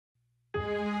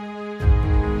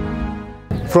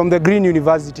From the Green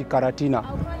University, Karatina,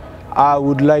 I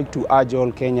would like to urge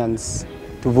all Kenyans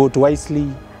to vote wisely,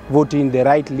 vote in the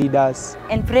right leaders.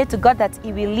 And pray to God that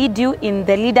He will lead you in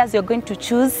the leaders you're going to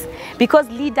choose, because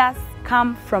leaders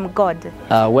come from God.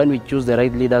 When we choose the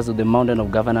right leaders of the mountain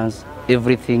of governance,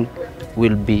 everything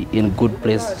will be in good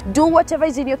place. Do whatever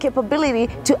is in your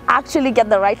capability to actually get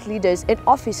the right leaders in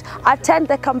office. Attend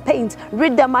the campaigns,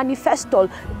 read the manifesto,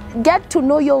 get to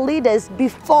know your leaders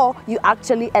before you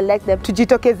actually elect them.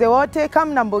 Tujitokeze wote,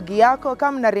 kam na mbogi yako,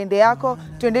 kam na rende yako,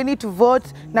 tuendeni to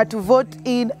vote na to vote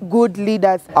in good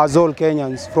leaders. As all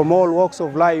Kenyans, from all walks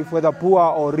of life, whether poor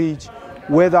or rich,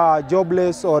 whether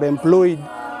jobless or employed,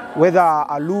 whether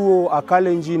a Luo, a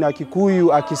Kalenjin, a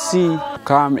Kikuyu, a Kisii,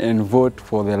 come and vote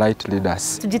for the right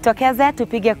leaders. Tujitokeze,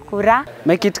 tupige kura.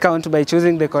 Make it count by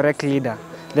choosing the correct leader,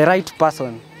 the right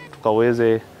person.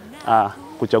 Tukaweze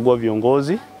kuchagua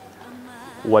viongozi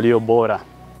walio bora.